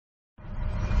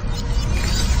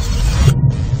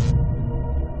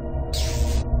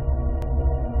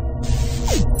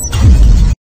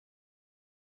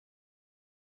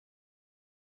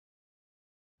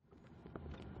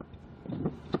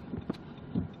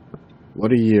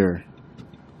What a year.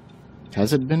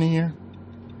 Has it been a year?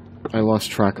 I lost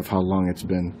track of how long it's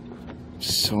been.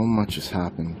 So much has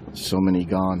happened. So many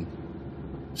gone.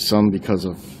 Some because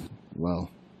of,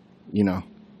 well, you know.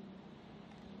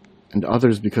 And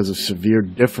others because of severe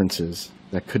differences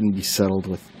that couldn't be settled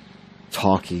with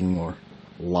talking or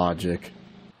logic.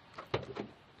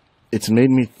 It's made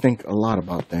me think a lot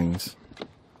about things.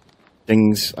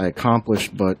 Things I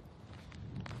accomplished, but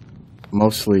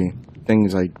mostly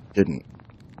things I didn't.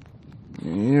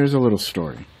 Here's a little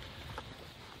story.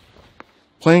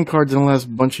 Playing cards in the last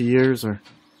bunch of years are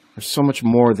so much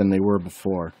more than they were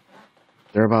before.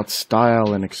 They're about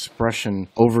style and expression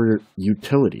over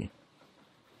utility.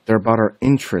 They're about our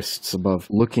interests above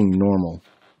looking normal.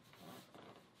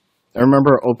 I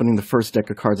remember opening the first deck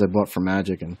of cards I bought for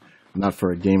Magic and not for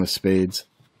a game of Spades.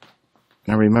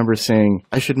 And I remember saying,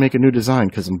 I should make a new design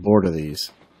because I'm bored of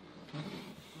these.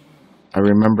 I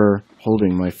remember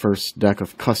holding my first deck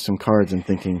of custom cards and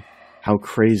thinking how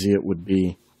crazy it would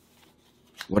be.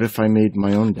 What if I made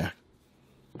my own deck?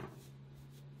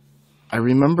 I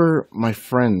remember my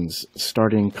friends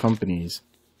starting companies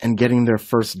and getting their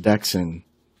first decks in.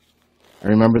 I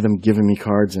remember them giving me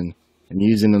cards and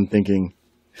using them thinking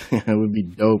it would be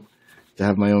dope to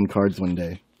have my own cards one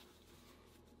day.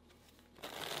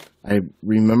 I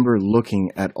remember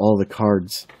looking at all the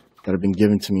cards that have been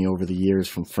given to me over the years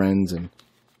from friends and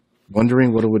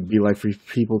wondering what it would be like for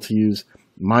people to use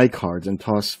my cards and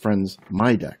toss friends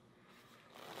my deck.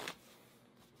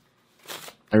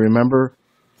 I remember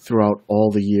throughout all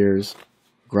the years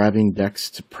grabbing decks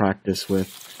to practice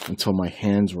with until my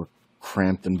hands were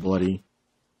cramped and bloody.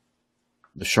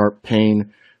 The sharp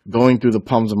pain going through the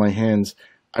palms of my hands.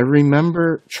 I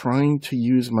remember trying to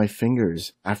use my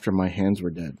fingers after my hands were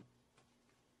dead.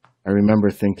 I remember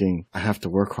thinking, I have to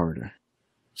work harder.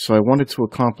 So I wanted to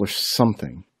accomplish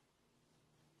something.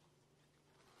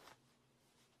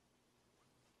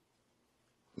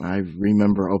 I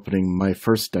remember opening my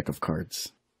first deck of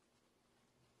cards.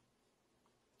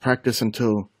 Practice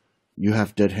until you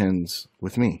have dead hands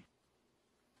with me.